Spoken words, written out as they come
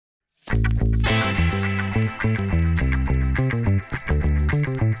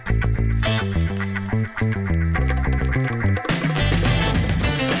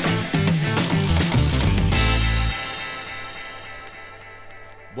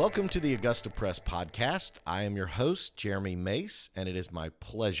Welcome to the Augusta Press podcast. I am your host, Jeremy Mace, and it is my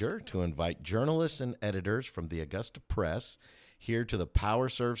pleasure to invite journalists and editors from the Augusta Press here to the Power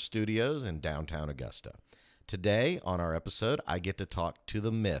Serve Studios in downtown Augusta. Today on our episode, I get to talk to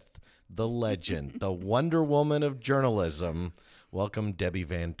the myth, the legend, the Wonder Woman of journalism. Welcome, Debbie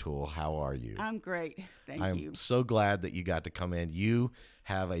Van Tuyll. How are you? I'm great. Thank you. I'm so glad that you got to come in. You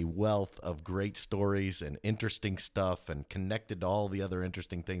have a wealth of great stories and interesting stuff and connected to all the other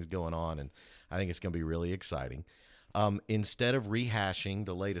interesting things going on, and I think it's going to be really exciting. Instead of rehashing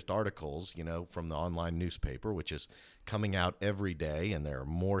the latest articles, from the online newspaper, which is coming out every day, and there are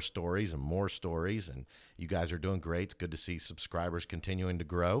more stories, and you guys are doing great. It's good to see subscribers continuing to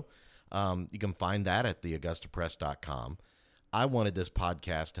grow. You can find that at theaugustapress.com. I wanted this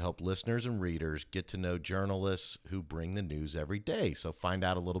podcast to help listeners and readers get to know journalists who bring the news every day. So find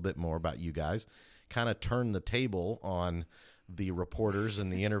out a little bit more about you guys, kind of turn the table on the reporters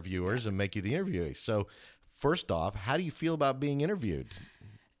and the interviewers and make you the interviewee. So first off, how do you feel about being interviewed?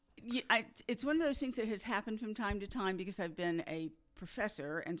 It's one of those things that has happened from time to time because I've been a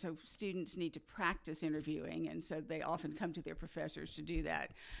professor, and so students need to practice interviewing, and so they often come to their professors to do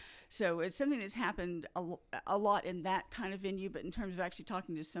that. So it's something that's happened a lot in that kind of venue, but in terms of actually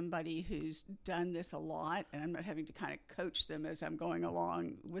talking to somebody who's done this a lot, and I'm not having to kind of coach them as I'm going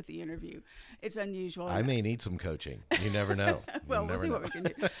along with the interview, it's unusual. I may need some coaching. You never know. Well, we'll see what we can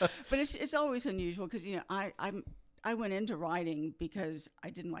do. But it's always unusual because, I went into writing because I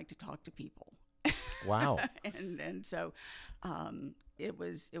didn't like to talk to people. Wow. and so it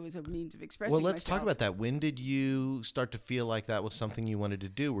was a means of expressing Well, let's myself. talk about that. When did you start to feel like that was something you wanted to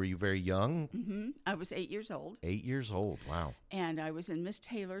do? Were you very young? Mm-hmm. I was 8 years old. 8 years old. Wow. And I was in Miss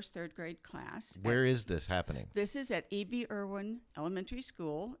Taylor's third grade class. Where is this happening? This is at E.B. Irwin Elementary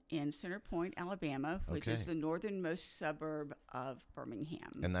School in Center Point, Alabama, which is the northernmost suburb of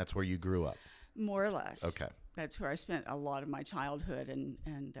Birmingham. And that's where you grew up? More or less. Okay. That's where I spent a lot of my childhood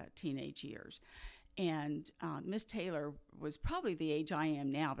and teenage years. And Miss Taylor was probably the age I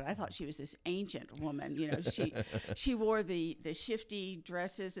am now, but I thought she was this ancient woman. She wore the shifty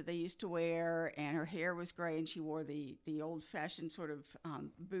dresses that they used to wear, and her hair was gray, and she wore the old-fashioned sort of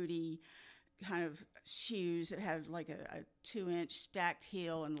booty kind of shoes that had like a 2-inch stacked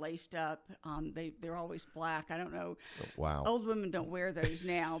heel and laced up. They're always black. I don't know. Wow. Old women don't wear those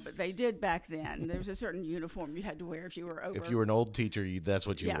now, but they did back then. There was a certain uniform you had to wear if you were over. If you were an old teacher, that's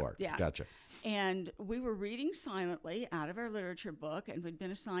what you wore. Yeah. Gotcha. And we were reading silently out of our literature book, and we'd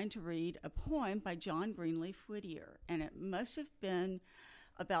been assigned to read a poem by John Greenleaf Whittier. And it must have been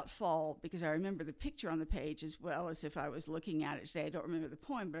about fall, because I remember the picture on the page as well as if I was looking at it today. I don't remember the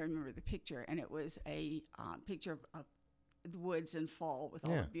poem, but I remember the picture, and it was a picture of the woods in fall with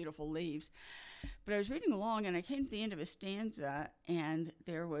all the beautiful leaves. But I was reading along, and I came to the end of a stanza, and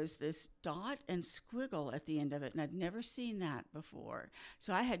there was this dot and squiggle at the end of it, and I'd never seen that before.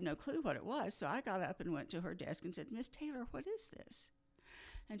 So I had no clue what it was, so I got up and went to her desk and said, "Miss Taylor, what is this?"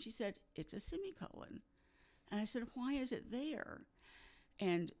 And she said, "It's a semicolon." And I said, "Why is it there?"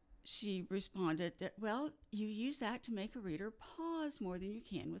 And she responded that, "Well, you use that to make a reader pause more than you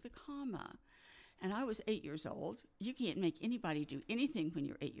can with a comma." And I was 8 years old. You can't make anybody do anything when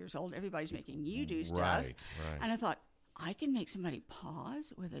you're 8 years old. Everybody's making you do stuff. Right. And I thought, I can make somebody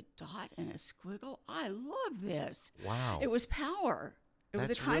pause with a dot and a squiggle. I love this. Wow. It was power.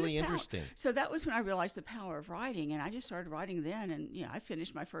 That's really interesting. So that was when I realized the power of writing, and I just started writing then. And I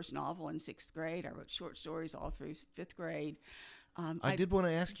finished my first novel in 6th grade. I wrote short stories all through 5th grade. I did want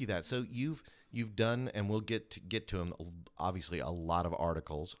to ask you that. So you've done, and we'll get to them. Obviously, a lot of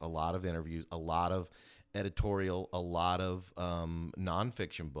articles, a lot of interviews, a lot of editorial, a lot of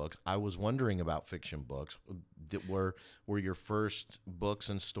nonfiction books. I was wondering about fiction books. Were your first books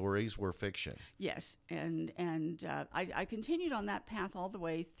and stories were fiction? Yes, and I continued on that path all the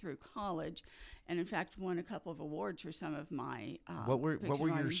way through college, and in fact won a couple of awards for some of my What were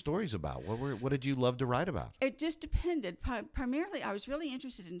your stories about? What did you love to write about? It just depended. Primarily, I was really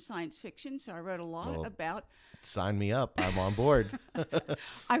interested in science fiction, so I wrote a lot about. Sign me up. I'm on board.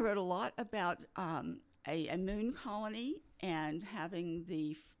 I wrote a lot about a moon colony and having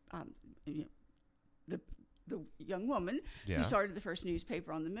the young woman who started the first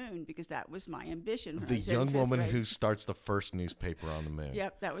newspaper on the moon, because that was my ambition. The young woman who starts the first newspaper on the moon.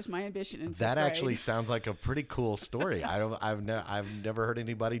 Yep, that was my ambition in 5th That grade. actually sounds like a pretty cool story. I've never heard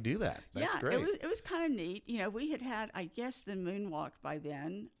anybody do that. That's great. It was kind of neat. We had I guess the moonwalk by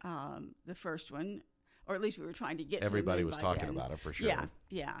then, the first one. Or at least we were trying to get. Everybody to the moon was by talking then. about it for sure.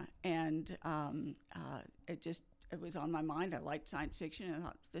 Yeah, and it just it was on my mind. I liked science fiction, and I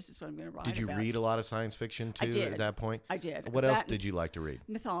thought, this is what I'm going to write Did you about. read a lot of science fiction too I did. at that point? I did. What else did you like to read?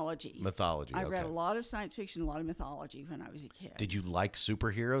 Mythology. Mythology. I okay. read a lot of science fiction, a lot of mythology when I was a kid. Did you like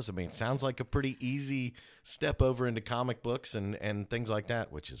superheroes? I mean, it sounds like a pretty easy step over into comic books and things like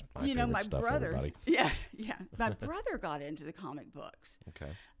that, which is my favorite my stuff. brother. Everybody. Yeah. My brother got into the comic books.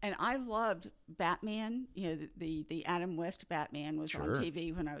 Okay. And I loved Batman. The Adam West Batman was on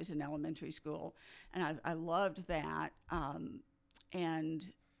TV when I was in elementary school, and I loved that. And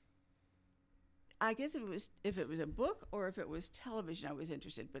I guess if it was a book or if it was television, I was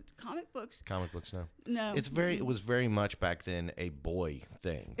interested. But comic books, no. It was very much back then a boy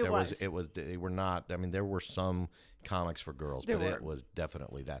thing. They were not. I mean, there were some comics for girls, but it was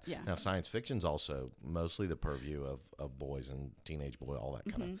definitely that. Yeah. Now, science fiction's also mostly the purview of boys and teenage boy, all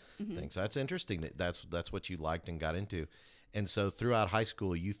that kind of thing. So that's interesting. That's what you liked and got into. And so throughout high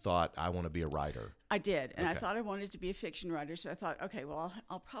school, you thought, I want to be a writer. I did, and I thought I wanted to be a fiction writer. So I thought, okay, well,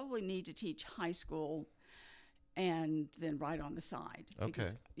 I'll probably need to teach high school and then write on the side. Okay.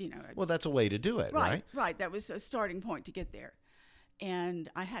 Because, well, that's a way to do it, right? Right. That was a starting point to get there. And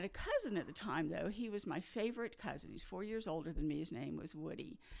I had a cousin at the time, though. He was my favorite cousin. He's 4 years older than me. His name was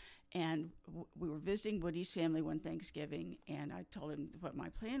Woody. And we were visiting Woody's family one Thanksgiving, and I told him what my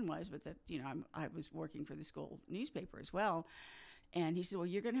plan was, but that, I was working for the school newspaper as well. And he said, well,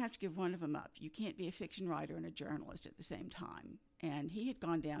 you're going to have to give one of them up. You can't be a fiction writer and a journalist at the same time. And he had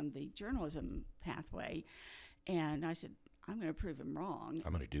gone down the journalism pathway. And I said, I'm going to prove him wrong.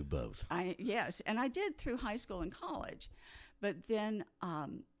 I'm going to do both. Yes, and I did through high school and college. But then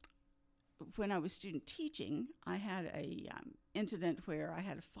when I was student teaching, I had a incident where I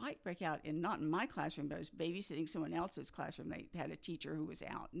had a fight break out not in my classroom, but I was babysitting someone else's classroom. They had a teacher who was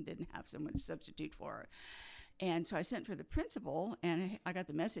out and didn't have someone to substitute for her. And so I sent for the principal, and I got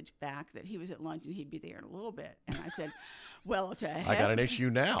the message back that he was at lunch and he'd be there in a little bit. And I said, well, to heck. I got an issue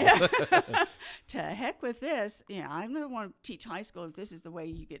now. To heck with this. I'm going to want to teach high school if this is the way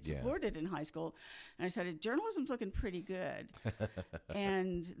you get supported in high school. And I said, journalism's looking pretty good.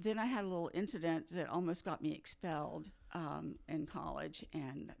 And then I had a little incident that almost got me expelled in college.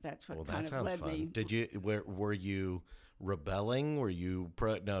 And that's what led fun. me. Did you, were you rebelling? Were you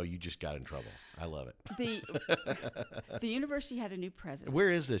no, you just got in trouble. I love it. The university had a new president. Where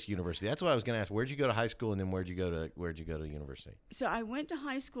is this university? That's what I was going to ask. Where'd you go to high school, and then where'd you go to university? So I went to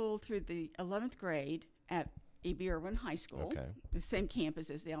high school through the 11th grade at E.B. Irwin High School, the same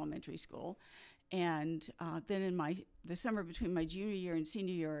campus as the elementary school. And then in the summer between my junior year and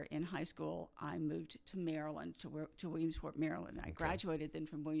senior year in high school, I moved to Maryland, to Williamsport, Maryland. I graduated then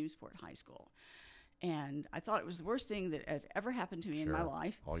from Williamsport High School. And I thought it was the worst thing that had ever happened to me in my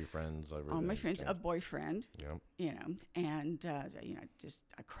life. All your friends, everything. All my friends, a boyfriend. Yeah. And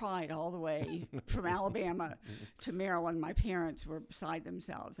I cried all the way from Alabama to Maryland. My parents were beside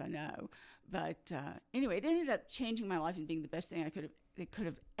themselves, I know. But anyway, it ended up changing my life and being the best thing that could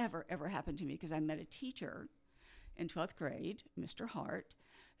have ever happened to me, because I met a teacher in 12th grade, Mr. Hart,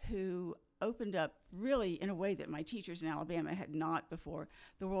 who opened up really in a way that my teachers in Alabama had not before,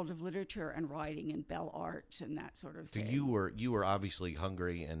 the world of literature and writing and bell arts and that sort of thing. So you were obviously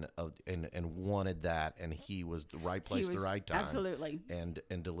hungry and wanted that, and he was the right place, the right time, absolutely, and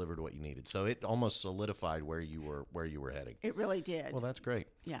delivered what you needed. So it almost solidified where you were heading. It really did. Well, that's great.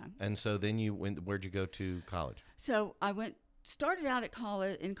 Yeah. And so then where'd you go to college? So I started out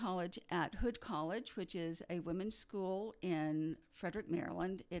in college at Hood College, which is a women's school in Frederick,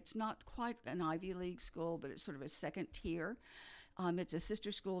 Maryland. It's not quite an Ivy League school, but it's sort of a second tier. It's a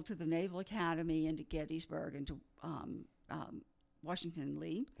sister school to the Naval Academy and to Gettysburg and to Washington and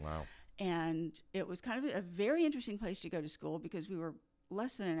Lee. Wow. And it was kind of a very interesting place to go to school, because we were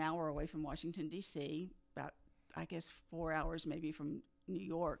less than an hour away from Washington, D.C., about, I guess, 4 hours maybe from New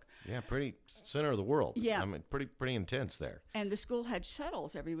York. Yeah, pretty center of the world. Yeah. I mean, pretty intense there. And the school had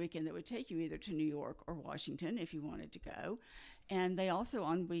shuttles every weekend that would take you either to New York or Washington if you wanted to go. And they also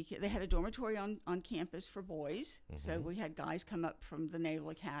they had a dormitory on campus for boys. Mm-hmm. So we had guys come up from the Naval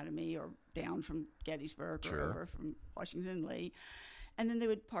Academy or down from Gettysburg or from Washington and Lee. And then they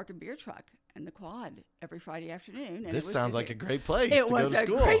would park a beer truck and the quad every Friday afternoon. And this sounds like a great place to go to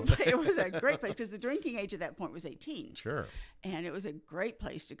school. It was a great place, because the drinking age at that point was 18. Sure. And it was a great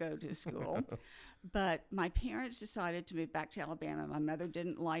place to go to school. But my parents decided to move back to Alabama. My mother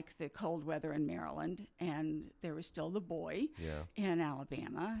didn't like the cold weather in Maryland, and there was still the boy in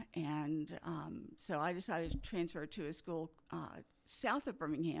Alabama. And so I decided to transfer to a school south of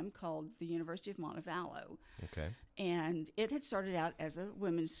Birmingham called the University of Montevallo. Okay. And it had started out as a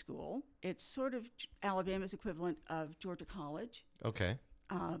women's school. It's sort of Alabama's equivalent of Georgia College. Okay.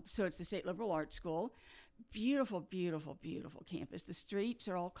 So it's the State Liberal Arts School. beautiful, beautiful, beautiful campus. The streets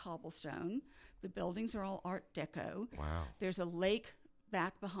are all cobblestone. The buildings are all Art Deco. Wow. There's a lake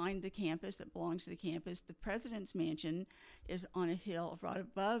back behind the campus that belongs to the campus. The president's mansion is on a hill right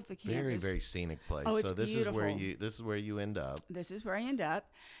above the campus. Very, very scenic place. Oh, it's so this beautiful. This is where you end up. This is where I end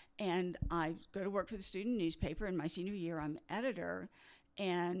up. And I go to work for the student newspaper. In my senior year, I'm editor.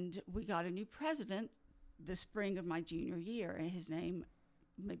 And we got a new president the spring of my junior year. And his name,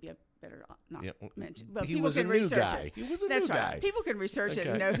 maybe I better not mention. Well, he was a new guy. He was a That's new right. guy. People can research it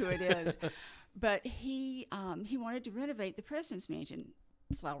and know who it is. But he wanted to renovate the president's mansion,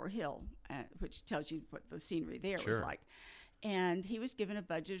 Flower Hill, which tells you what the scenery there was like. And he was given a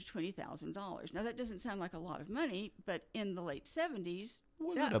budget of $20,000. Now, that doesn't sound like a lot of money, but in the late 70s...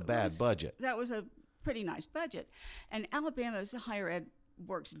 Wasn't a bad budget. That was a pretty nice budget. And Alabama's higher ed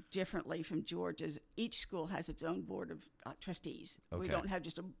works differently from Georgia's. Each school has its own board of trustees. Okay. We don't have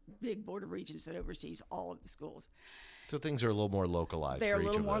just a big board of regents that oversees all of the schools. So things are a little more localized. They're for a each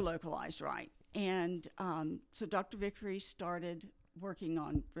little of more those. localized, right. And so Dr. Vickery started working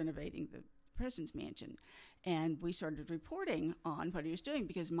on renovating the president's mansion. And we started reporting on what he was doing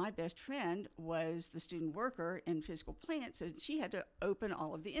because my best friend was the student worker in physical plant, so she had to open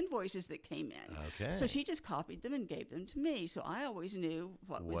all of the invoices that came in. Okay. So she just copied them and gave them to me, so I always knew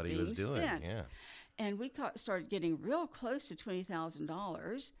what was being he was doing. spent. Yeah. And we started getting real close to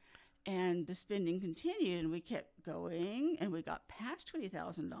 $20,000, and the spending continued, and we kept going, and we got past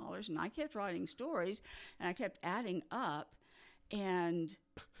 $20,000, and I kept writing stories, and I kept adding up, and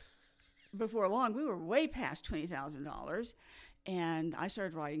before long, we were way past $20,000, and I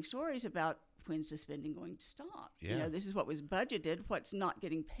started writing stories about when's the spending going to stop. Yeah. You know, this is what was budgeted, what's not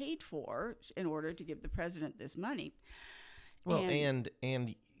getting paid for in order to give the president this money. Well, and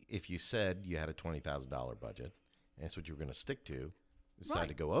if you said you had a $20,000 budget, and that's what you were going to stick to, decide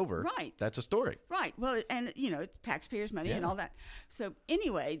to go over, that's a story. Right. Well, and, you know, it's taxpayers' money and all that. So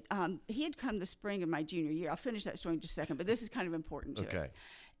anyway, he had come the spring of my junior year. I'll finish that story in just a second, but this is kind of important to it.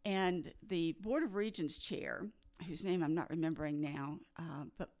 And the Board of Regents chair, whose name I'm not remembering now,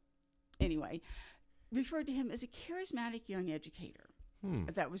 but anyway, referred to him as a charismatic young educator.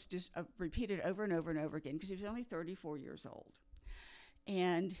 That was just repeated over and over and over again because he was only 34 years old.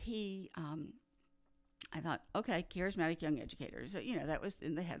 And he, I thought, okay, charismatic young educator. So, you know, that was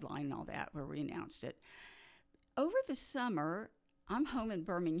in the headline and all that where we announced it. Over the summer, I'm home in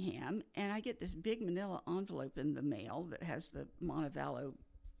Birmingham, and I get this big manila envelope in the mail that has the Montevallo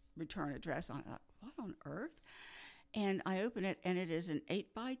return address on it. I thought, what on earth? And I open it, and it is an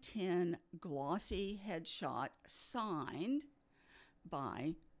 8x10 glossy headshot signed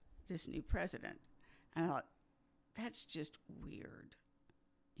by this new president. And I thought, that's just weird.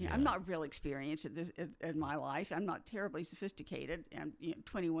 You know, I'm not real experienced at this in my life. I'm not terribly sophisticated. I'm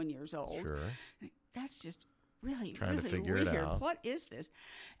 21 years old. Sure. That's just really, Trying really to figure weird. it out. What is this?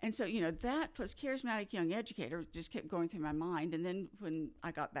 And so, that plus charismatic young educator just kept going through my mind. And then when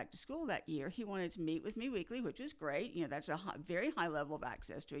I got back to school that year, he wanted to meet with me weekly, which was great. That's a very high level of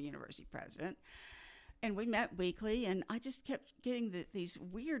access to a university president. And we met weekly, and I just kept getting these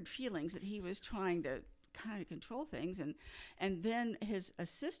weird feelings that he was trying to kind of control things. And then his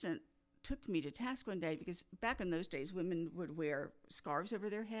assistant took me to task one day because back in those days, women would wear scarves over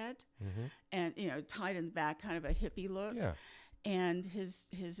their head and, tied in the back, kind of a hippie look. Yeah. And his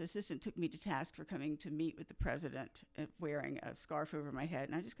assistant took me to task for coming to meet with the president and wearing a scarf over my head.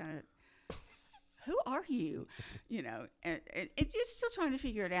 And I just kind of, who are you? And just still trying to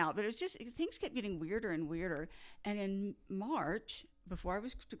figure it out. But it's just, things kept getting weirder and weirder. And in March, before I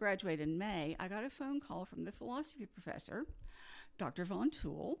was to graduate in May, I got a phone call from the philosophy professor, Dr. Van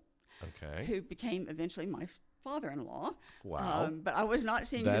Tuyll, who became eventually my father-in-law. Wow. But I was not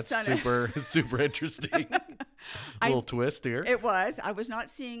seeing his son. That's super interesting. Little twist here. It was. I was not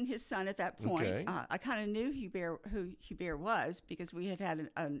seeing his son at that point. Okay. I kind of knew who Hubert was because we had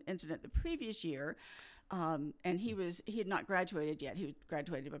an incident the previous year. And he had not graduated yet. He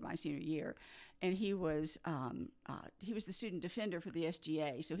graduated by my senior year. And he was the student defender for the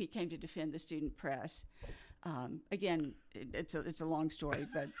SGA, so he came to defend the student press. Again, it's a long story,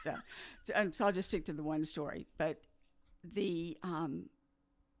 but so I'll just stick to the one story. But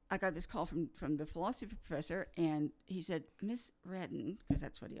I got this call from the philosophy professor, and he said, "Miss Redden," because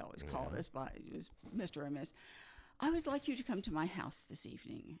that's what he always called us, but it was Mr. or Miss. "I would like you to come to my house this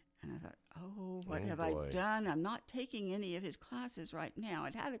evening." And I thought, what have I done? I'm not taking any of his classes right now.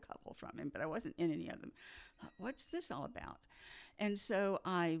 I'd had a couple from him, but I wasn't in any of them. What's this all about? And so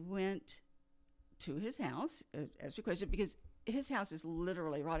I went to his house as requested because his house was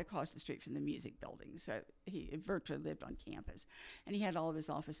literally right across the street from the music building. So he virtually lived on campus. And he had all of his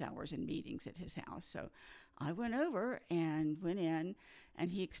office hours and meetings at his house. So I went over and went in,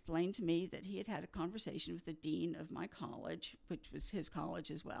 and he explained to me that he had had a conversation with the dean of my college, which was his college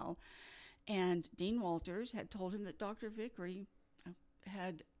as well. And Dean Walters had told him that Dr. Vickery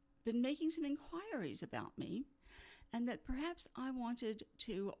had been making some inquiries about me, and that perhaps I wanted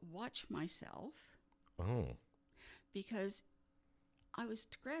to watch myself. Oh. Because I was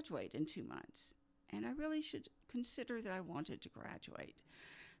to graduate in 2 months, and I really should consider that I wanted to graduate.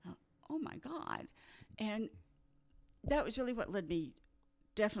 Oh my God. And that was really what led me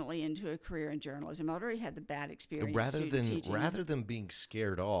definitely into a career in journalism. I already had the bad experience. Rather than being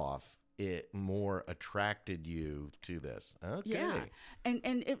scared off, it more attracted you to this. Okay. Yeah. And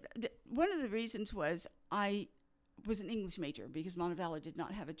one of the reasons was I was an English major because Montevallo did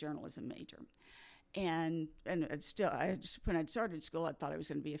not have a journalism major. And still, when I'd started school, I thought I was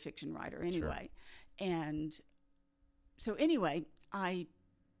going to be a fiction writer anyway. Sure. And so anyway, I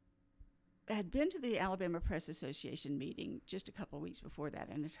had been to the Alabama Press Association meeting just a couple of weeks before that,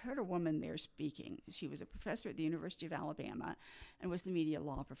 and had heard a woman there speaking. She was a professor at the University of Alabama and was the media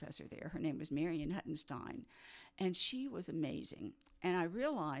law professor there. Her name was Marion Huttenstein, and she was amazing. And I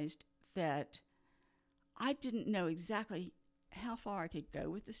realized that I didn't know exactly how far I could go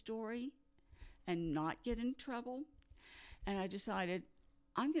with the story and not get in trouble. And I decided,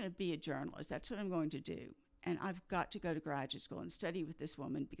 I'm going to be a journalist. That's what I'm going to do. And I've got to go to graduate school and study with this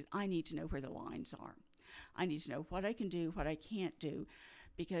woman because I need to know where the lines are. I need to know what I can do, what I can't do,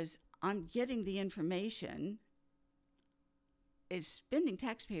 because I'm getting the information. It's spending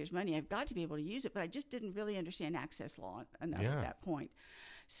taxpayers' money. I've got to be able to use it, but I just didn't really understand access law enough at that point.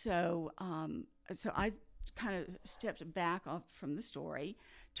 So I kind of stepped back off from the story,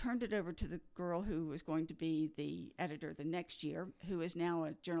 turned it over to the girl who was going to be the editor the next year, who is now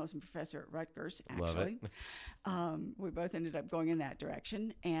a journalism professor at Rutgers, actually. Love it. We both ended up going in that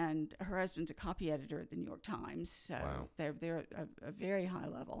direction. And her husband's a copy editor at the New York Times. So wow. they're at a very high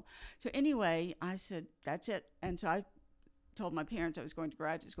level. So anyway, I said, that's it. And so I told my parents I was going to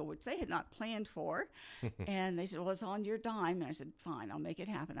graduate school, which they had not planned for. And they said, well, it's on your dime. And I said, fine, I'll make it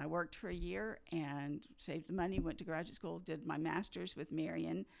happen. I worked for a year and saved the money, went to graduate school, did my master's with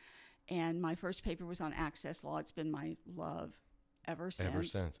Marion. And my first paper was on access law. It's been my love ever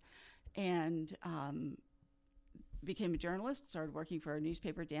since. And became a journalist, started working for a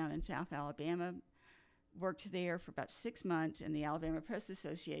newspaper down in South Alabama, worked there for about 6 months, and the Alabama Press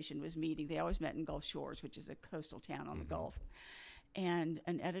Association was meeting. They always met in Gulf Shores, which is a coastal town on the Gulf. And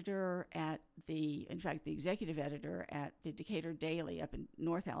an editor the executive editor at the Decatur Daily up in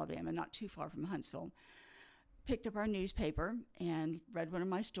North Alabama, not too far from Huntsville, picked up our newspaper and read one of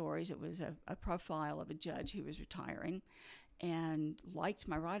my stories. It was a profile of a judge who was retiring, and liked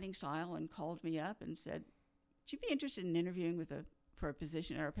my writing style and called me up and said, would you be interested in interviewing for a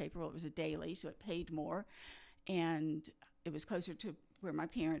position in our paper? Well, it was a daily, so it paid more, and it was closer to where my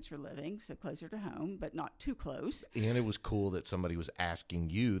parents were living, so closer to home, but not too close. And it was cool that somebody was asking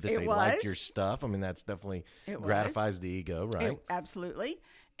you that they liked your stuff. I mean, that's definitely gratifies the ego, right? Absolutely.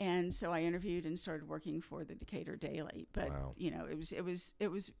 And so I interviewed and started working for the Decatur Daily. But wow. It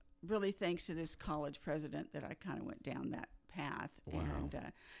was really thanks to this college president that I kind of went down that path. Wow.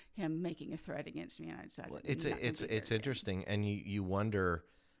 And him making a threat against me, and I decided it's interesting, and you wonder,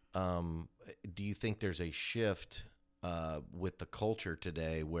 do you think there's a shift with the culture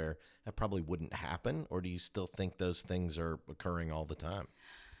today where that probably wouldn't happen, or do you still think those things are occurring all the time?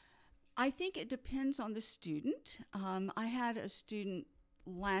 I think it depends on the student. I had a student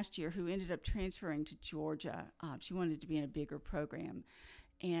last year who ended up transferring to Georgia. She wanted to be in a bigger program,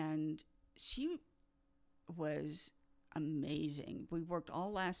 and she was amazing. We worked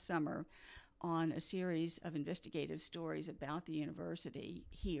all last summer on a series of investigative stories about the university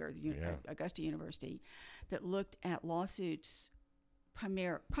here, Augusta University, that looked at lawsuits,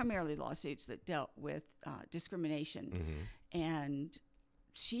 primarily lawsuits that dealt with discrimination. And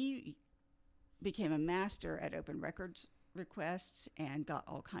she became a master at open records requests and got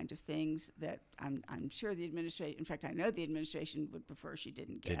all kinds of things that I'm sure the administration, in fact, I know the administration would prefer she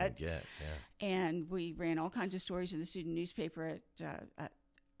didn't get. And we ran all kinds of stories in the student newspaper at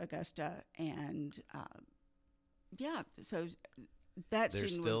Augusta, and so that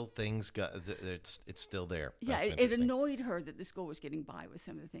there's still things it's still there. Yeah, it annoyed her that the school was getting by with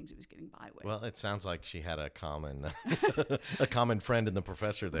some of the things it was getting by with. Well, it sounds like she had a common friend in the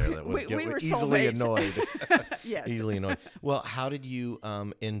professor there that was we were easily annoyed. Yes, easily annoyed. Well, how did you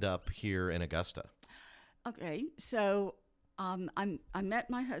end up here in Augusta? Okay, so I met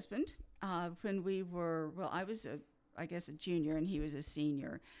my husband when we were. Well, I guess, a junior, and he was a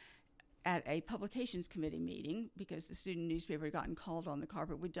senior, at a publications committee meeting because the student newspaper had gotten called on the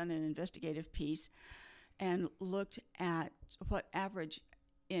carpet. We'd done an investigative piece and looked at what average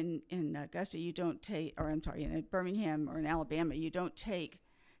in Augusta you don't take, or I'm sorry, in Birmingham or in Alabama, you don't take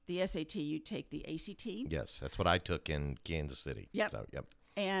the SAT, you take the ACT. Yes, that's what I took in Kansas City. Yep. So, yep.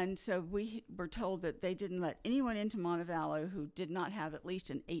 And so we were told that they didn't let anyone into Montevallo who did not have at least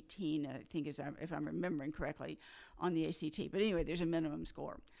an 18, I think, if I'm remembering correctly, on the ACT. But anyway, there's a minimum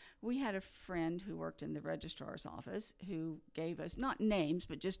score. We had a friend who worked in the registrar's office who gave us, not names,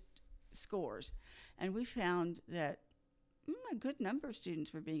 but just scores. And we found that a good number of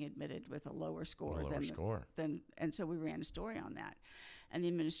students were being admitted with a lower score. And so we ran a story on that. And the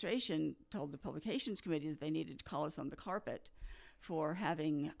administration told the publications committee that they needed to call us on the carpet for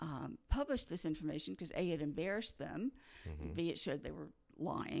having published this information because A, it embarrassed them, B, it showed they were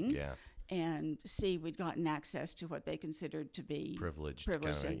lying, and C, we'd gotten access to what they considered to be privileged.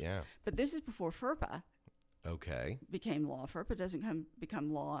 But this is before FERPA became law. FERPA doesn't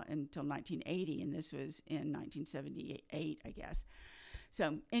become law until 1980, and this was in 1978, I guess.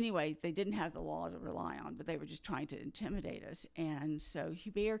 So anyway, they didn't have the law to rely on, but they were just trying to intimidate us. And so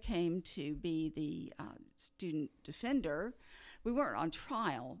Hubert came to be the student defender. We weren't on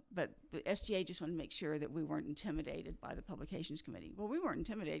trial, but the SGA just wanted to make sure that we weren't intimidated by the publications committee. Well, we weren't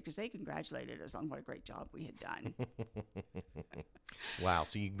intimidated because they congratulated us on what a great job we had done. Wow.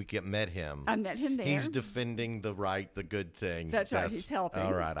 So you met him. I met him there. He's defending the good thing. That's right. He's helping.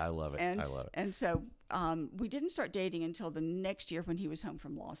 All right. I love it. And, I love it. And so we didn't start dating until the next year when he was home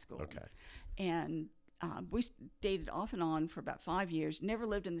from law school. Okay. And we dated off and on for about 5 years, never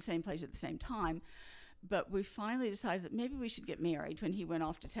lived in the same place at the same time. But we finally decided that maybe we should get married when he went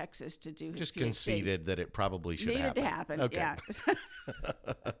off to Texas to do his Just PhD. conceded that it probably should happen. Needed to happen, okay.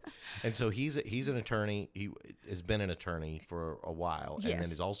 Yeah. And so he's an attorney. He has been an attorney for a while, Yes. and then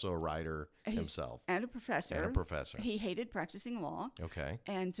he's also a writer himself. And a professor. He hated practicing law. Okay.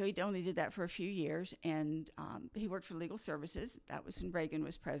 And so he only did that for a few years. And he worked for legal services. That was when Reagan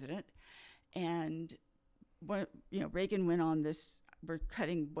was president. And when, Reagan went on this, we're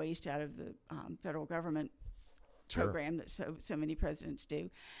cutting waste out of the federal government program that so many presidents do.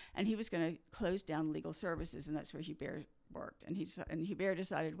 And he was going to close down legal services, and that's where Hubert worked. And Hubert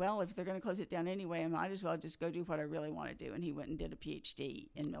decided, well, if they're going to close it down anyway, I might as well just go do what I really want to do. And he went and did a PhD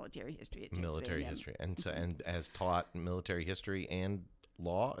in military history at Texas. Military history. And has taught military history and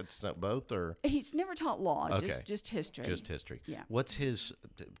law? It's both, or he's never taught law. Okay. Just history. Just history. Yeah. What's his?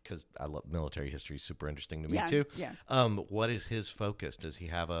 Because I love military history. Super interesting to me Yeah, too. yeah. What is his focus? Does he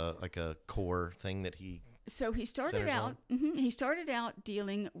have a core thing that he? So he started out. He started out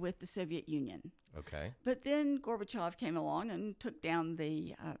dealing with the Soviet Union. Okay. But then Gorbachev came along and took down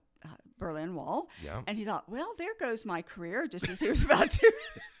the Berlin Wall. Yeah. And he thought, well, there goes my career, just as he was about to.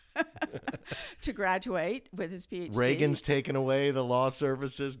 To graduate with his PhD. Reagan's taken away the law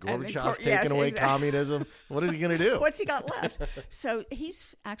services. Gorbachev's taken away communism. What is he going to do? What's he got left? So he's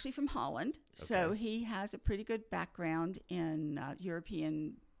actually from Holland. Okay. So he has a pretty good background in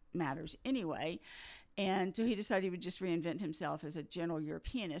European matters anyway. And so he decided he would just reinvent himself as a general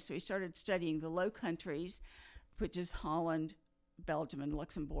Europeanist. So he started studying the Low Countries, which is Holland, Belgium, and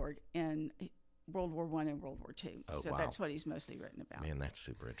Luxembourg, and World War I and World War II. Oh, so wow. That's what he's mostly written about. Man, that's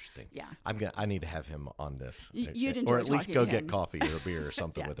super interesting. Yeah. I need to have him on this. You'd enjoy or at least go talking to get him. coffee or a beer or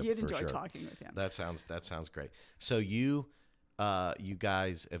something with him you'd for enjoy sure. talking with him. That sounds great. So you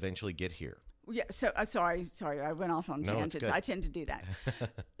guys eventually get here. Yeah. So sorry, I went off on tangents. I tend to do that.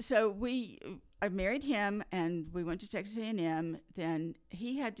 So I married him, and we went to Texas A&M. Then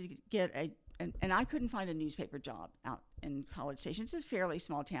he had to get and I couldn't find a newspaper job out in College Station. It's a fairly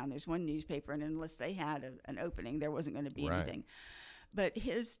small town. There's one newspaper, and unless they had an opening, there wasn't going to be anything. But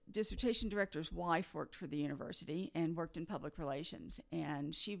his dissertation director's wife worked for the university and worked in public relations,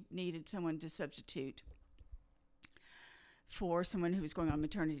 and she needed someone to substitute for someone who was going on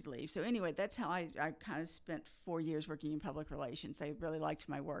maternity leave. So anyway, that's how I kind of spent 4 years working in public relations. They really liked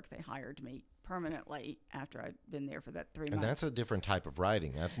my work. They hired me permanently after I'd been there for that 3 months. And that's a different type of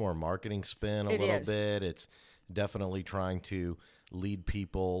writing. That's more marketing spin a little bit. It's definitely trying to lead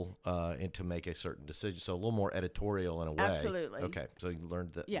people into make a certain decision. So a little more editorial in a way. Absolutely. Okay. So you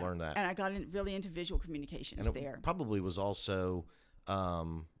learned that. Yeah. Learned that. And I got really into visual communications and there. Probably was also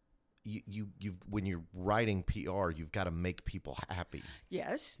you when you're writing PR, you've got to make people happy.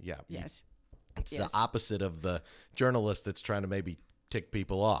 Yes. Yeah. Yes. It's the opposite of the journalist that's trying to maybe tick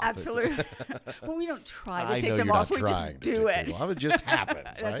people off. Absolutely. Well, we don't try to tick them them off. We just do it. It just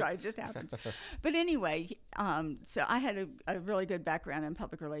happens. That's right. It just happens. But anyway, so I had a really good background in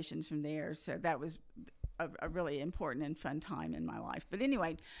public relations from there. So that was a really important and fun time in my life. But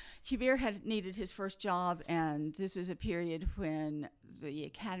anyway, Hubert had needed his first job, and this was a period when the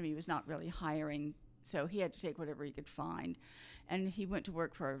academy was not really hiring, so he had to take whatever he could find. And he went to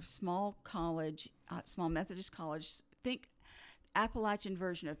work for a small college, small Methodist college, think Appalachian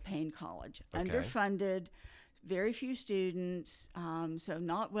version of Payne College, underfunded, very few students, so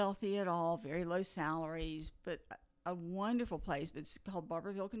not wealthy at all, very low salaries, but a wonderful place. But it's called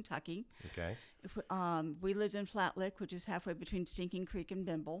Barberville, Kentucky. Okay. We lived in Flat Lick, which is halfway between Stinking Creek and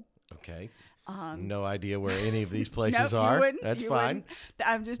Bimble. Okay. No idea where any of these places are. That's fine.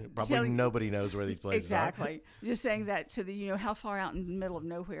 I'm just probably nobody knows where these places are. Exactly. Just saying that so that you know how far out in the middle of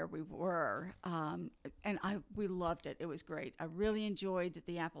nowhere we were. And we loved it. It was great. I really enjoyed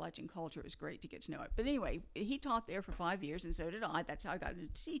the Appalachian culture. It was great to get to know it. But anyway, he taught there for 5 years, and so did I. That's how I got into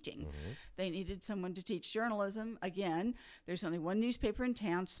teaching. Mm-hmm. They needed someone to teach journalism. Again, there's only one newspaper in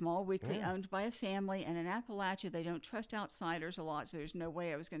town, small weekly, owned by a family. And in Appalachia, they don't trust outsiders a lot, so there's no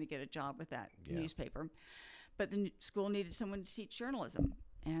way I was going to get a job with that newspaper. But the school needed someone to teach journalism.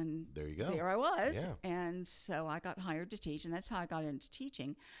 And there you go. There I was. Yeah. And so I got hired to teach, and that's how I got into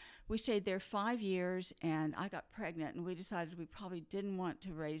teaching. We stayed there 5 years, and I got pregnant, and we decided we probably didn't want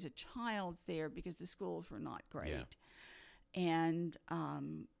to raise a child there because the schools were not great. Yeah. And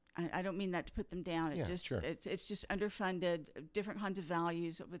I don't mean that to put them down. It's just underfunded, different kinds of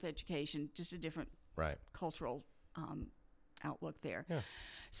values with education, just a different cultural outlook there. Yeah.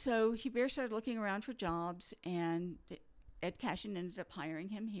 So Hubert started looking around for jobs, and Ed Cashin ended up hiring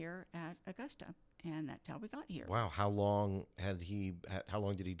him here at Augusta, and that's how we got here. Wow, how long did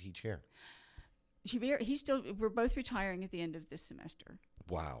he teach here? Hubert, we're both retiring at the end of this semester.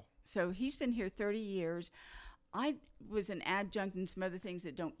 Wow. So he's been here 30 years. I was an adjunct in some other things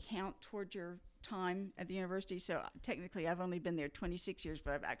that don't count toward your time at the university, so technically I've only been there 26 years,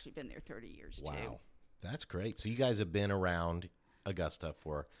 but I've actually been there 30 years too. Wow, that's great. So you guys have been around Augusta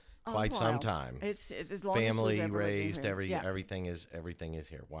for quite some time. It's as long family as we've ever raised, here. everything is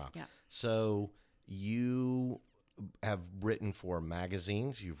here. Wow. Yeah. So you have written for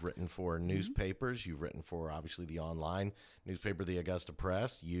magazines, you've written for newspapers, you've written for obviously the online newspaper, the Augusta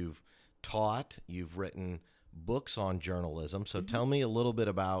Press. You've taught, you've written books on journalism. So tell me a little bit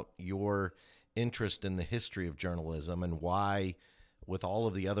about your interest in the history of journalism and why, with all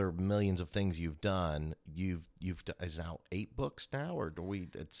of the other millions of things you've done, is now 8 books now, or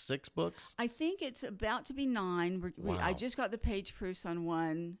it's 6 books? I think it's about to be 9. Wow. I just got the page proofs on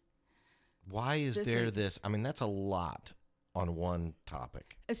one. Why is there this? I mean, that's a lot on one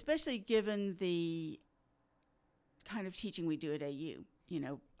topic. Especially given the kind of teaching we do at AU. You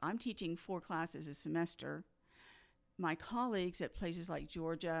know, I'm teaching 4 classes a semester. My colleagues at places like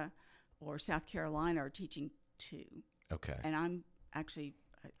Georgia or South Carolina are teaching 2. Okay. And I'm actually,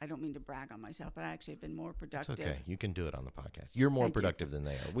 I don't mean to brag on myself, but I actually have been more productive. It's okay. You can do it on the podcast. You're more productive than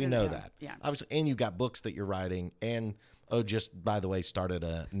they are. We know that. Yeah. Obviously, and you got books that you're writing, and just by the way, started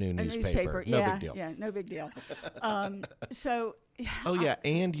a new newspaper. No big deal. Yeah, no big deal. And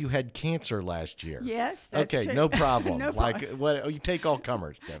you had cancer last year. Yes, that's okay, true. no problem. No problem. Like what? You take all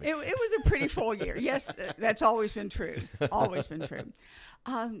comers, Debbie. It was a pretty full year. Yes, that's always been true. Always been true.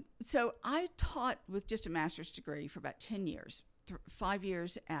 So I taught with just a master's degree for about 10 years. 5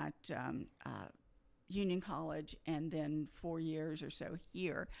 years at Union College, and then 4 years or so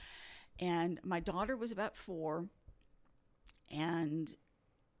here. And my daughter was about 4, and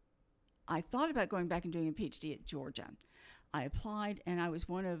I thought about going back and doing a PhD at Georgia. I applied, and I was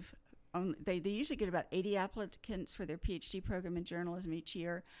one of they usually get about 80 applicants for their PhD program in journalism each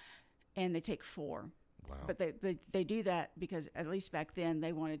year, and they take 4. Wow. But they do that because, at least back then,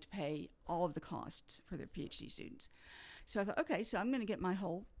 they wanted to pay all of the costs for their PhD students. So I thought, okay, so I'm going to get my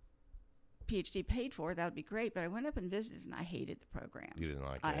whole PhD paid for. That would be great. But I went up and visited, and I hated the program. You didn't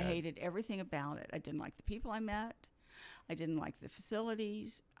like it? I hated everything about it. I didn't like the people I met. I didn't like the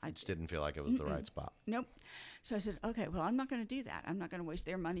facilities. I just didn't feel like it was the right spot. Nope. So I said, okay, well, I'm not going to do that. I'm not going to waste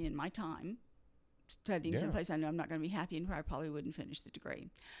their money and my time studying someplace I know I'm not going to be happy and where I probably wouldn't finish the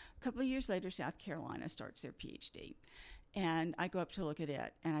degree. A couple of years later, South Carolina starts their PhD. And I go up to look at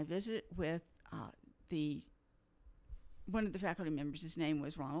it, and I visit with one of the faculty members. His name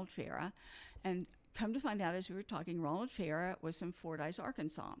was Ronald Farah, and come to find out as we were talking, Ronald Farah was from Fordyce,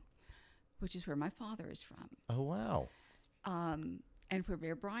 Arkansas, which is where my father is from. Oh, wow. And where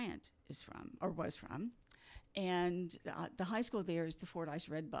Bear Bryant is from, or was from. And the high school there is the Fordyce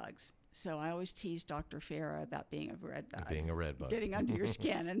Redbugs. So I always tease Dr. Farah about being a redbug. Being a redbug. Getting under your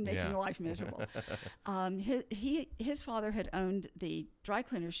skin and making life miserable. His father had owned the dry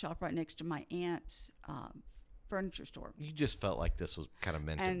cleaner's shop right next to my aunt's furniture store. You just felt like this was kind of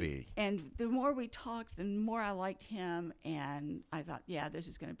meant to be. And the more we talked, the more I liked him, and I thought, yeah, this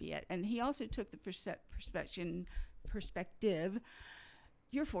is going to be it. And he also took the perspective.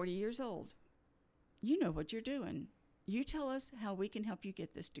 You're 40 years old. You know what you're doing. You tell us how we can help you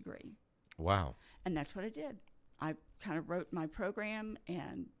get this degree. Wow. And that's what I did. I kind of wrote my program,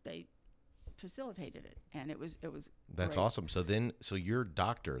 and they facilitated it, and it was That's great. awesome. So you're a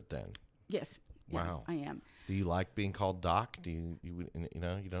doctor then? Yes. Wow. Yeah, I am. Do you like being called Doc? Do you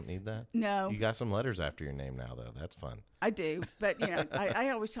don't need that? No. You got some letters after your name now, though. That's fun. I do, but I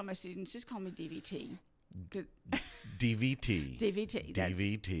always tell my students, just call me DVT. DVT. DVT.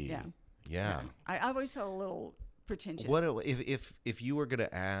 DVT. Yeah. Yeah. So I always felt a little pretentious. What if you were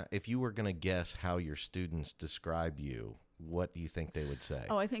gonna guess how your students describe you? What do you think they would say?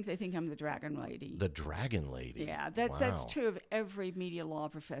 Oh, I think they think I'm the Dragon Lady. The Dragon Lady. Yeah, that's Wow. true of every media law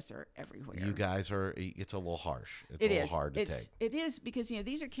professor everywhere. You guys are. It's a little harsh. It's It a is. little hard to take. It is because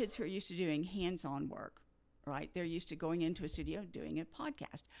these are kids who are used to doing hands-on work, right? They're used to going into a studio, doing a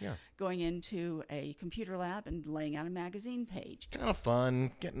podcast, Yeah. going into a computer lab and laying out a magazine page. Kind of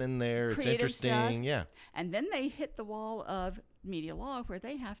fun, getting in there. It's Creative interesting. stuff. Yeah. And then they hit the wall of media law where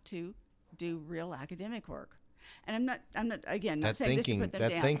they have to do real academic work. And I'm not again not That saying thinking, this to put them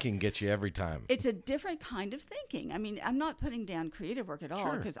that down. thinking gets you every time. It's a different kind of thinking. I mean, I'm not putting down creative work at all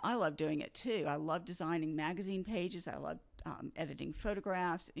Sure. because I love doing it too. I love designing magazine pages. I love editing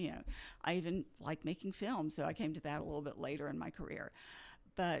photographs. I even like making films. So I came to that a little bit later in my career.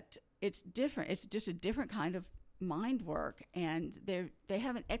 But it's different. It's just a different kind of mind work, and they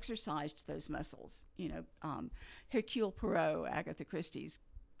haven't exercised those muscles. Hercule Poirot, Agatha Christie's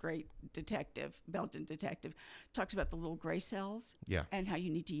great detective, Belgian detective, talks about the little gray cells Yeah. and how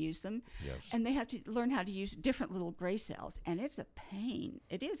you need to use them. Yes. And they have to learn how to use different little gray cells, and it's a pain.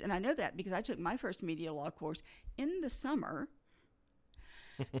 It is, and I know that because I took my first media law course in the summer,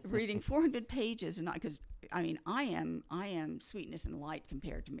 reading 400 pages, and because I am sweetness and light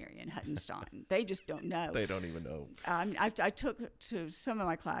compared to Marion Huttenstein. They just don't know. They don't even know. I took to some of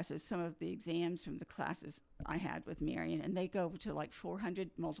my classes, some of the exams from the classes I had with Marion, and they go to like 400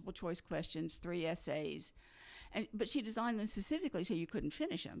 multiple choice questions, 3 essays. But she designed them specifically so you couldn't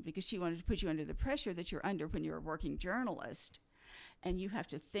finish them because she wanted to put you under the pressure that you're under when you're a working journalist, and you have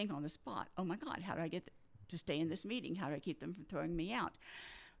to think on the spot. Oh my God, how do I get to stay in this meeting? How do I keep them from throwing me out?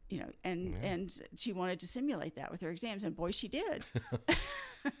 And she wanted to simulate that with her exams, and boy, she did.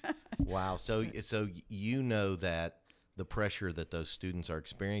 Wow. So you know that the pressure that those students are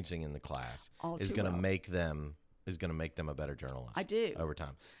experiencing in the class All is too going to well. make them a better journalist. I do. Over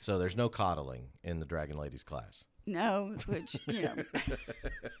time. So there's no coddling in the Dragon Ladies class. No, which,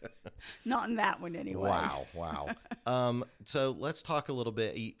 not in that one anyway. Wow. So let's talk a little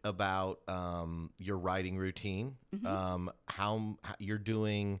bit about your writing routine. Mm-hmm. How you're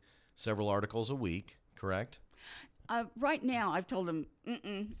doing several articles a week, correct? Right now, I've told them,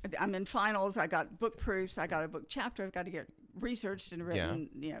 I'm in finals. I got book proofs. I got a book chapter. I've got to get researched and written.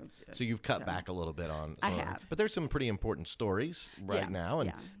 So you've cut back a little bit on. I have. But there's some pretty important stories right now,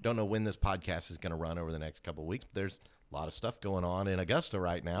 and don't know when this podcast is going to run over the next couple of weeks. But there's a lot of stuff going on in Augusta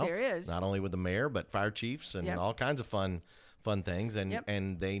right now. There is. Not only with the mayor, but fire chiefs and all kinds of fun things,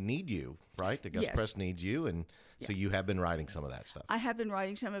 and they need you, right? The Augusta Press needs you, and so you have been writing some of that stuff. I have been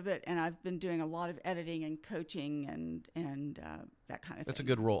writing some of it, and I've been doing a lot of editing and coaching and that kind of That's thing. a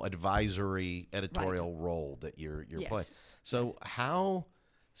good role, advisory, editorial role that you're playing. So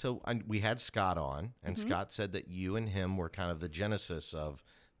we had Scott on, and Scott said that you and him were kind of the genesis of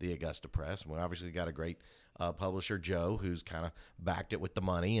the Augusta Press. We obviously got a great publisher, Joe, who's kind of backed it with the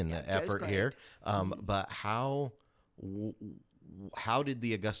money and the effort here. But how did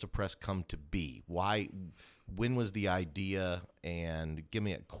the Augusta Press come to be? When was the idea? And give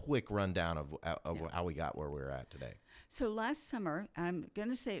me a quick rundown of how we got where we're at today. So last summer, I'm going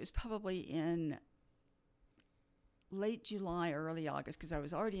to say it was probably in late July, early August, because I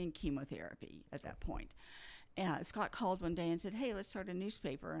was already in chemotherapy at that point. Scott called one day and said, "Hey, let's start a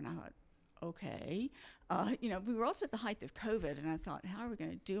newspaper." And I thought, okay. We were also at the height of COVID, and I thought, how are we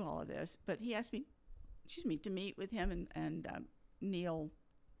going to do all of this? But he asked me, to meet with him and Neil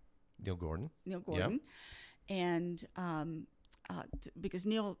Gordon. Yep. And because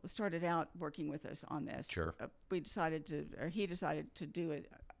Neil started out working with us on this, sure, he decided to do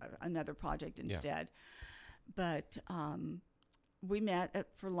another project instead. But we met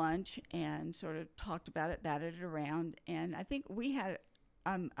for lunch and sort of talked about it, batted it around, and I think we had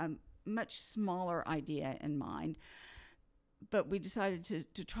a much smaller idea in mind. But we decided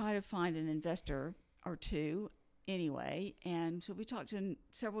to try to find an investor or two anyway. And so we talked to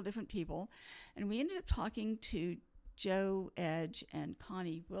several different people, and we ended up talking to Joe Edge and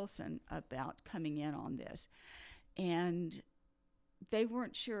Connie Wilson about coming in on this. And they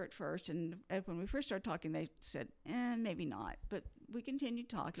weren't sure at first, and when we first started talking, they said, maybe not. But we continued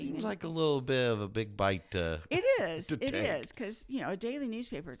talking. Seems like a little bit of a big bite to It is. to It take. is, because, a daily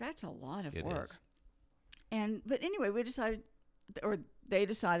newspaper, that's a lot of It work. is. But anyway, we decided, or they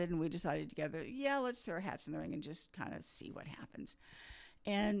decided, and we decided together, let's throw our hats in the ring and just kind of see what happens.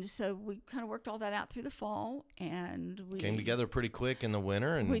 And so we kind of worked all that out through the fall, and we Came together pretty quick in the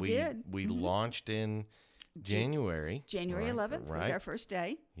winter, and We did. We launched in January. January 11th was our first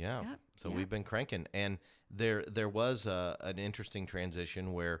day. Yeah. Yep, So yep. we've been cranking, and there was an interesting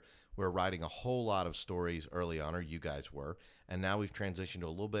transition where we're writing a whole lot of stories early on, or you guys were, and now we've transitioned to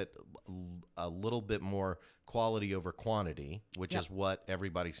a little bit more quality over quantity, which Yep. is what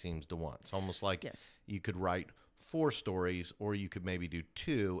everybody seems to want. It's almost like Yes. you could write 4 stories, or you could maybe do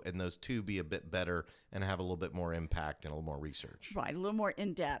 2, and those 2 be a bit better and have a little bit more impact and a little more research. Right, a little more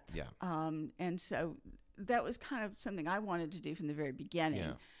in depth. Yeah. And so that was kind of something I wanted to do from the very beginning.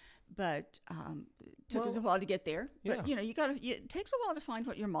 Yeah. But it took us a while to get there. But Yeah. it takes a while to find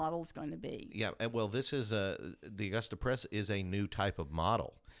what your model's going to be. Yeah, and well, this is the Augusta Press is a new type of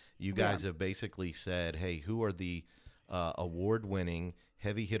model. You guys have basically said, hey, who are the award-winning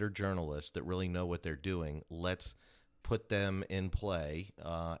heavy hitter journalists that really know what they're doing? Let's put them in play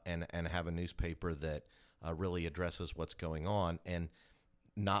and have a newspaper that really addresses what's going on and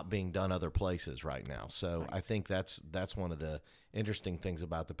not being done other places right now. So I think that's one of the interesting things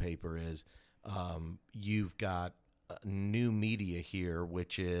about the paper is you've got new media here,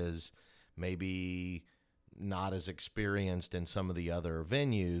 which is maybe not as experienced in some of the other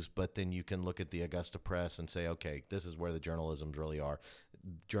venues, but then you can look at the Augusta Press and say, okay, this is where the journalists really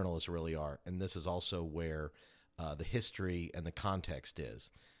are, and this is also where the history and the context is.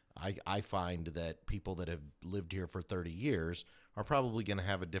 I find that people that have lived here for 30 years are probably going to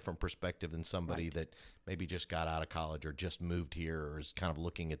have a different perspective than somebody that maybe just got out of college or just moved here or is kind of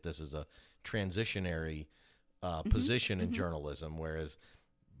looking at this as a transitionary position in journalism, whereas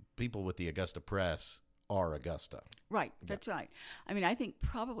people with the Augusta Press are Augusta. Right, that's right. I mean, I think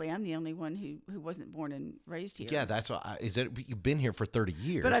probably I'm the only one who wasn't born and raised here. Yeah, that's why. You've been here for 30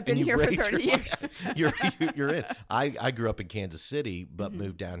 years. But I've been and here you've for raised 30 your years. life. You're in. I grew up in Kansas City, but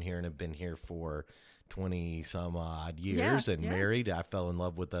moved down here and have been here for 20 some odd years and married. I fell in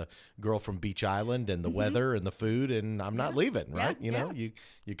love with a girl from Beach Island and the weather and the food, and I'm not leaving. Right? You know,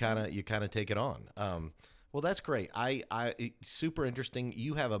 you kind of take it on. Well, that's great. It's super interesting.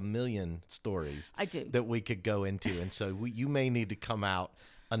 You have a million stories. I do. That we could go into, and so you may need to come out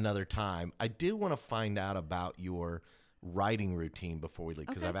another time. I do want to find out about your writing routine before we leave,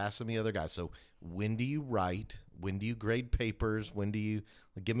 because I've asked some of the other guys. So when do you write? When do you grade papers? When do you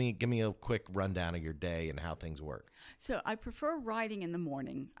give me a quick rundown of your day and how things work? So I prefer writing in the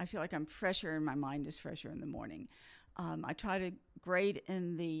morning. I feel like I'm fresher and my mind is fresher in the morning. I try to grade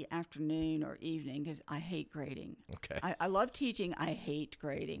in the afternoon or evening because I hate grading. Okay. I love teaching. I hate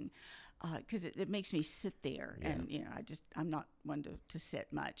grading because it makes me sit there, and I'm not one to sit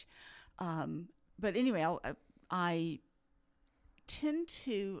much. But anyway, I tend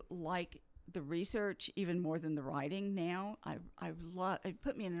to like the research even more than the writing now. I love it.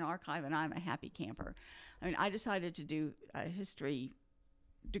 Put me in an archive, and I'm a happy camper. I mean, I decided to do a history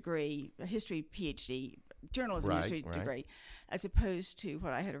degree, a history PhD, journalism history degree, as opposed to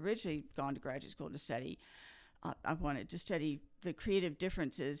what I had originally gone to graduate school to study. I wanted to study the creative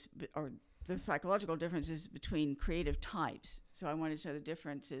differences or the psychological differences between creative types. So I wanted to know the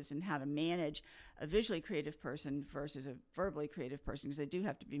differences in how to manage a visually creative person versus a verbally creative person, because they do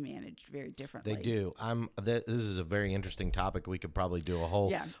have to be managed very differently. They do. This is a very interesting topic. We could probably do a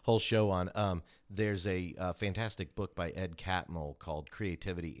whole show on. There's a fantastic book by Ed Catmull called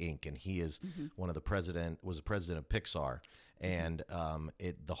Creativity Inc., and he is was the president of Pixar, and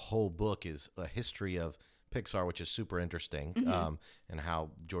the whole book is a history of Pixar, which is super interesting, and how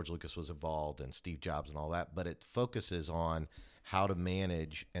George Lucas was involved and Steve Jobs and all that. But it focuses on how to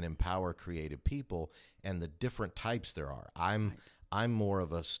manage and empower creative people and the different types there are. I'm more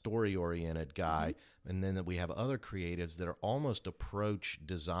of a story-oriented guy, and then we have other creatives that are almost approach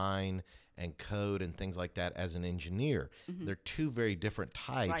design and code and things like that as an engineer. They're two very different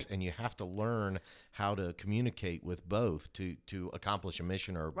types, and you have to learn how to communicate with both to accomplish a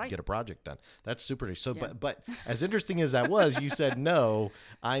mission or get a project done. That's super. So, but as interesting as that was, you said no.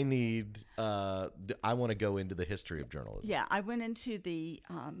 I want to go into the history of journalism. Yeah, I went into the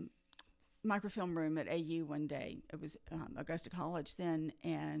microfilm room at AU one day. It was Augusta College then,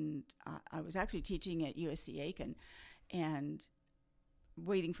 and I was actually teaching at USC Aiken and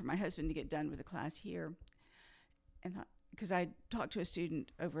waiting for my husband to get done with the class here. And because I talked to a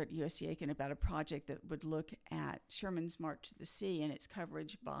student over at USC Aiken about a project that would look at Sherman's March to the Sea and its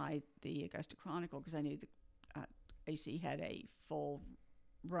coverage by the Augusta Chronicle, because I knew the AC had a full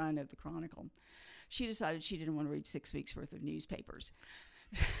run of the Chronicle. She decided she didn't want to read 6 weeks worth of newspapers.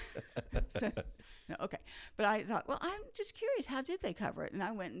 So, no, okay. But I thought, well, I'm just curious, how did they cover it? And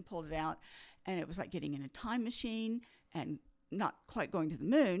I went and pulled it out, and it was like getting in a time machine and not quite going to the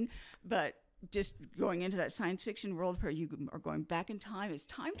moon, but just going into that science fiction world where you are going back in time. It's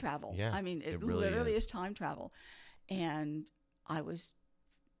time travel. Yeah, I mean, it really literally is is time travel. And I was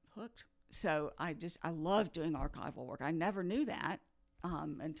hooked. So I love doing archival work. I never knew that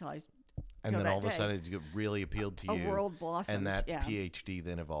until I And then all of a sudden it really appealed to you. A world blossoms. And that PhD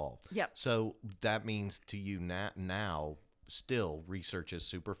then evolved. Yep. So that means to you now still research is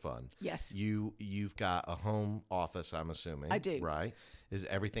super fun. Yes. You've got a home office, I'm assuming. I do. Right? Is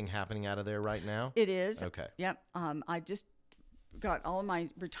everything happening out of there right now? It is. Okay. Yep. I just got all my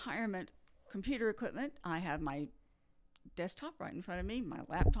retirement computer equipment. I have my desktop right in front of me, my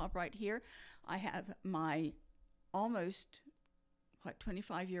laptop right here. I have my almost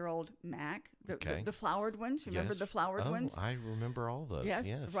 25-year-old Mac, the flowered ones. Remember the flowered ones? I remember all those.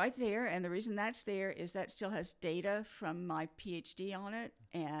 Yes, right there. And the reason that's there is that still has data from my PhD on it,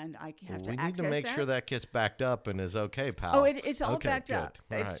 and I have to access that. We need to make sure that gets backed up and is okay, pal. Oh, it's all backed good. up.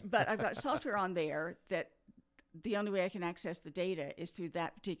 Right. But I've got software on there that the only way I can access the data is through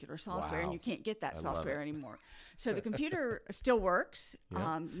that particular software, and you can't get that software anymore. So the computer still works.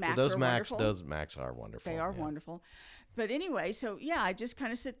 Yep. Macs those are Macs, wonderful. those Macs are wonderful. They are wonderful. But anyway, so I just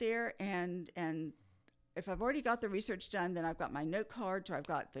kind of sit there and if I've already got the research done, then I've got my note cards or I've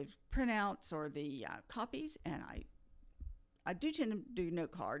got the printouts or the copies, and I do tend to do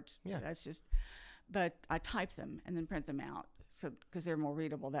note cards. Yeah, that's just. But I type them and then print them out, so because they're more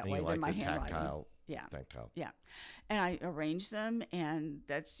readable that way than my handwriting. Tactile. Yeah, and I arrange them, and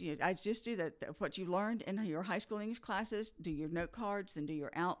that's I just do that. What you learned in your high school English classes: do your note cards, then do your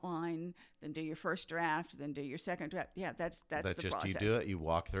outline, then do your first draft, then do your second draft. Yeah, that's the just process. You do it, you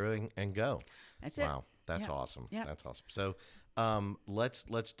walk through and go. That's it. Wow, that's awesome. Yep. That's awesome. So,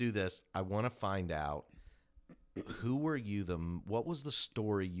 let's do this. I want to find out what was the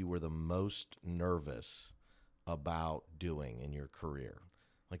story you were the most nervous about doing in your career?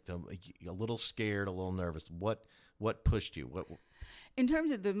 Like a little scared, a little nervous. What pushed you? What? In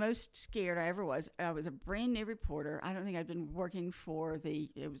terms of the most scared I ever was, I was a brand new reporter. I don't think I'd been working for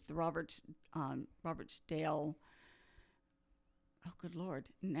it was the Robertsdale. Oh, good Lord!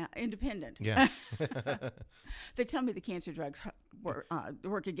 Now, Independent. Yeah. They tell me the cancer drugs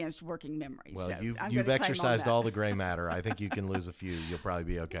work against working memory. Well, so you've exercised all the gray matter. I think you can lose a few. You'll probably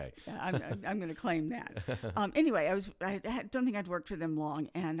be okay. I'm going to claim that. Anyway, I don't think I'd worked for them long,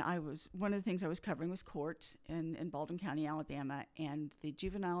 and one of the things I was covering was courts in Baldwin County, Alabama, and the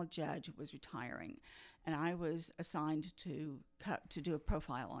juvenile judge was retiring, and I was assigned to do a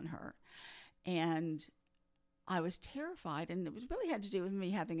profile on her, and I was terrified, and it really had to do with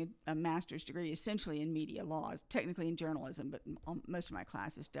me having a master's degree essentially in media law, technically in journalism, but most of my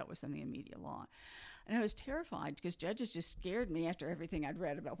classes dealt with something in media law. And I was terrified because judges just scared me after everything I'd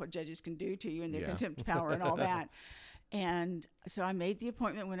read about what judges can do to you and their contempt of power and all that. And so I made the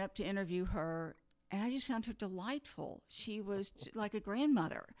appointment, went up to interview her, and I just found her delightful. She was like a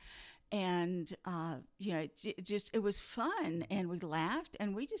grandmother. And, it was fun, and we laughed,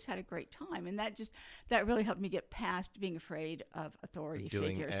 and we just had a great time. And that really helped me get past being afraid of authority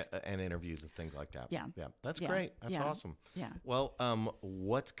figures. And interviews and things like that. Yeah. Yeah. That's great. That's awesome. Yeah. Well,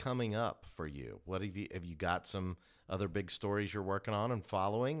 what's coming up for you? What have you got some other big stories you're working on and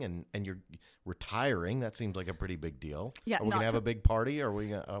following, and you're retiring? That seems like a pretty big deal. Yeah. Are we going to have a big party, or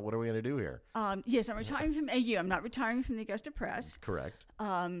what are we going to do here? Yes, I'm retiring from AU. I'm not retiring from the Augusta Press. Correct.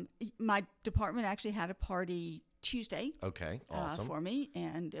 My department actually had a party Tuesday. Okay, awesome. For me,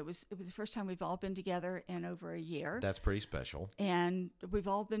 and it was the first time we've all been together in over a year. That's pretty special. And we've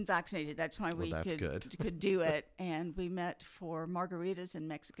all been vaccinated. That's why we could do it. And we met for margaritas and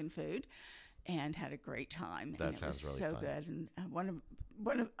Mexican food, and had a great time. That sounds really so fun. good. And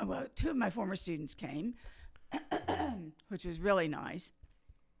two of my former students came, which was really nice,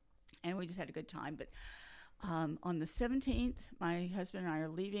 and we just had a good time. But on the 17th, my husband and I are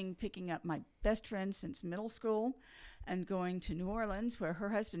leaving, picking up my best friend since middle school, and going to New Orleans, where her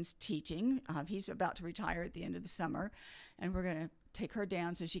husband's teaching. He's about to retire at the end of the summer, and we're going to take her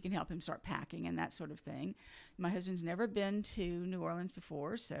down so she can help him start packing and that sort of thing. My husband's never been to New Orleans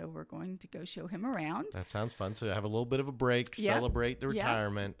before, so we're going to go show him around. That sounds fun. So have a little bit of a break, celebrate the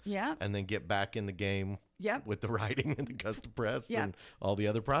retirement, and then get back in the game with the writing and the custom press and all the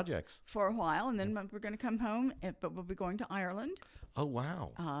other projects. For a while, and then we're going to come home, but we'll be going to Ireland. Oh,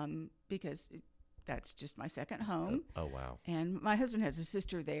 wow. Because that's just my second home. Oh, wow. And my husband has a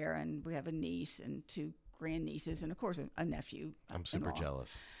sister there, and we have a niece and 2 grandnieces, and of course a nephew. I'm super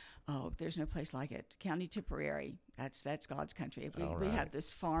jealous. Oh, there's no place like it. County Tipperary. That's God's country. All we right. have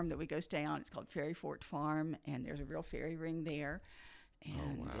this farm that we go stay on. It's called Fairy Fort Farm, and there's a real fairy ring there.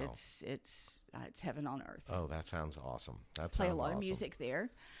 And it's heaven on earth. Oh, that sounds awesome. Play a lot of music there.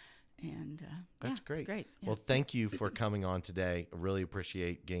 And that's great. It's great. Yeah. Well, thank you for coming on today. I really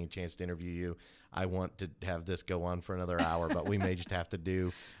appreciate getting a chance to interview you. I want to have this go on for another hour, but we may just have to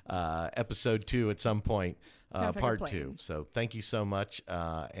do episode 2 at some point, part 2. So thank you so much.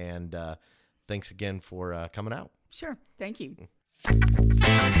 And thanks again for coming out. Sure. Thank you.